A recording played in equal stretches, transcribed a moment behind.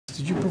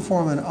Did you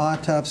perform an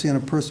autopsy on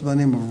a person by the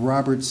name of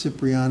Robert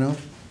Cipriano?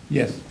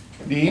 Yes.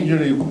 The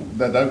injury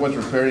that I was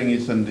referring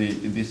is in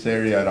this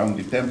area around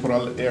the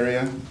temporal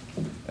area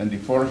and the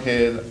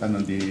forehead and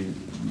on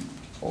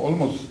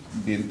almost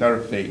the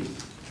entire face.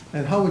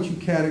 And how would you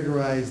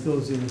categorize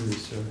those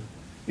injuries, sir?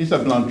 It's a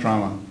blunt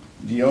trauma.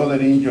 The other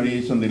injury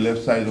is on the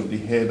left side of the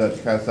head that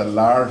has a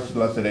large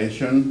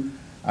laceration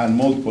and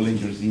multiple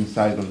injuries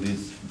inside of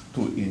these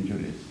two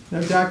injuries. Now,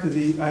 Doctor,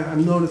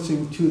 I'm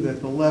noticing too that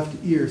the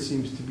left ear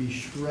seems to be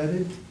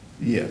shredded.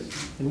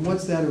 Yes. And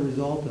what's that a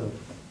result of?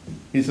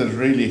 It's a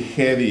really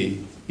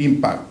heavy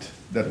impact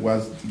that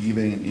was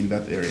given in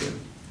that area.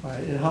 All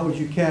right, and how would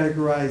you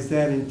categorize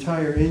that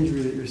entire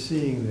injury that you're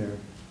seeing there?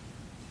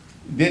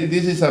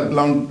 This is a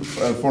blunt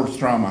force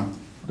trauma.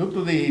 Due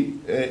to the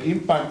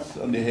impacts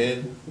on the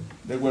head,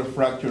 there were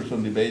fractures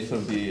on the base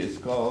of the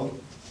skull,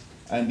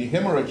 and the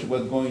hemorrhage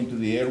was going to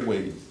the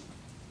airways.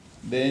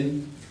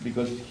 Then,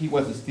 because he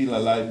was still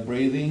alive,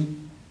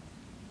 breathing,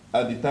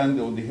 at the time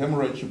the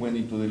hemorrhage went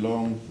into the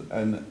lungs,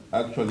 and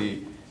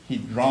actually he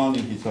drowned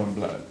in his own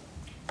blood.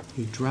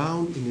 He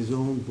drowned in his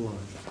own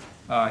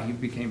blood. He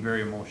became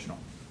very emotional.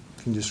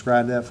 Can you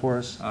describe that for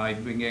us? He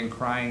began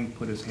crying,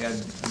 put his head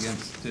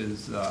against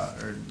his,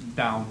 or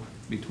down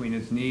between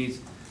his knees,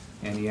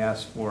 and he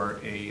asked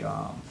for a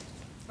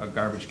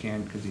garbage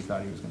can because he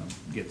thought he was going to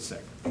get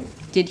sick.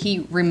 Did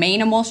he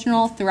remain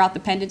emotional throughout the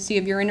pendency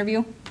of your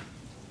interview?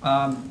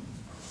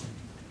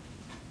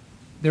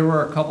 There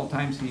were a couple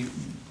times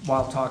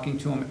while talking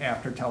to him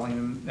after telling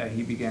him that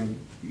he began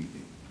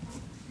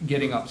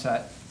getting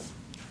upset.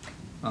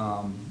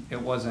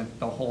 It wasn't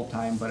the whole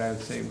time, but I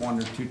would say one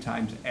or two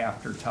times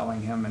after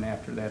telling him and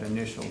after that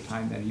initial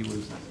time that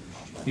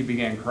he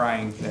began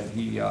crying that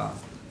he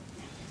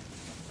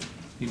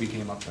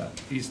became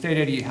upset. He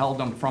stated he held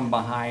him from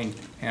behind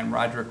and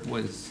Roderick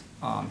was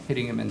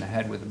hitting him in the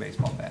head with a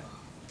baseball bat.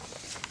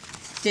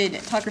 Did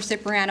Tucker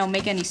Cipriano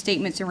make any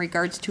statements in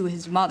regards to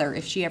his mother,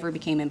 if she ever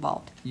became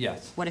involved?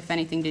 Yes. What, if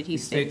anything, did he He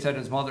state? states that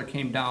his mother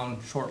came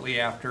down shortly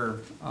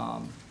after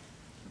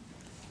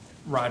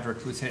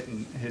Roderick was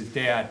hitting his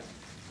dad,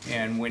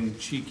 and when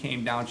she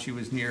came down, she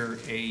was near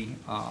a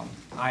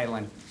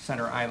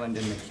center island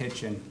in the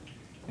kitchen,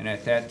 and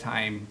at that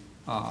time,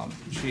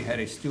 she had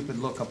a stupid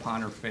look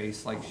upon her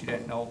face, like she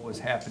didn't know what was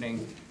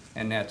happening,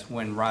 and that's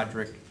when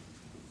Roderick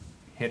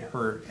hit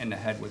her in the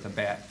head with a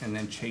bat and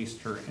then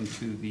chased her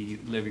into the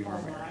living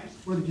room area.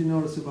 What did you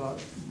notice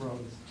about Rose?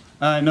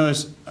 I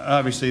noticed,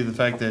 obviously, the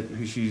fact that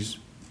she's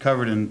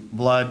covered in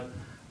blood,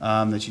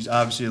 that she's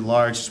obviously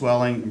large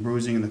swelling and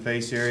bruising in the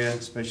face area,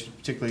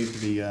 particularly to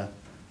the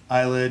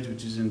eyelid,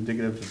 which is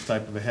indicative of the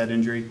type of a head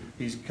injury.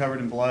 He's covered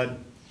in blood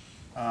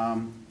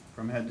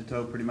from head to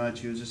toe, pretty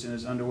much. He was just in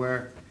his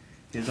underwear.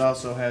 He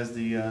also has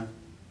the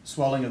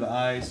swelling of the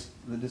eyes,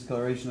 the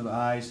discoloration of the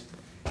eyes.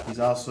 He's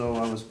also,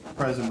 I was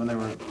present when they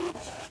were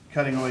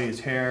cutting away his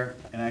hair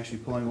and actually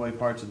pulling away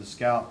parts of the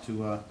scalp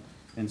to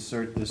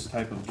insert this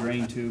type of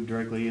drain tube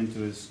directly into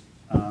his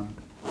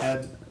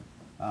head.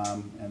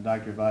 And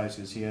doctor advised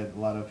because he had a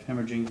lot of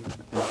hemorrhaging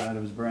inside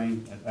of his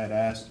brain. I had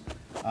asked.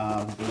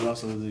 There was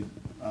also the,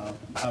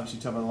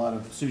 obviously talking about a lot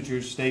of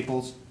sutures,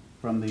 staples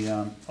from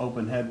the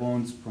open head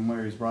wounds from where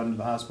he was brought into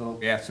the hospital.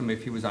 We asked him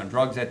if he was on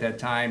drugs at that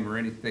time or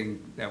anything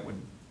that would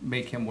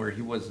make him where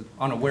he was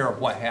unaware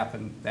of what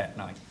happened that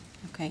night.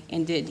 Okay,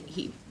 and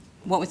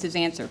what was his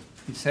answer?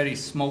 He said he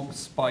smoked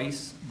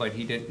spice, but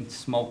he didn't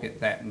smoke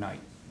it that night.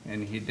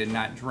 And he did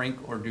not drink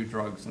or do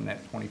drugs in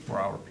that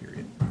 24-hour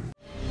period.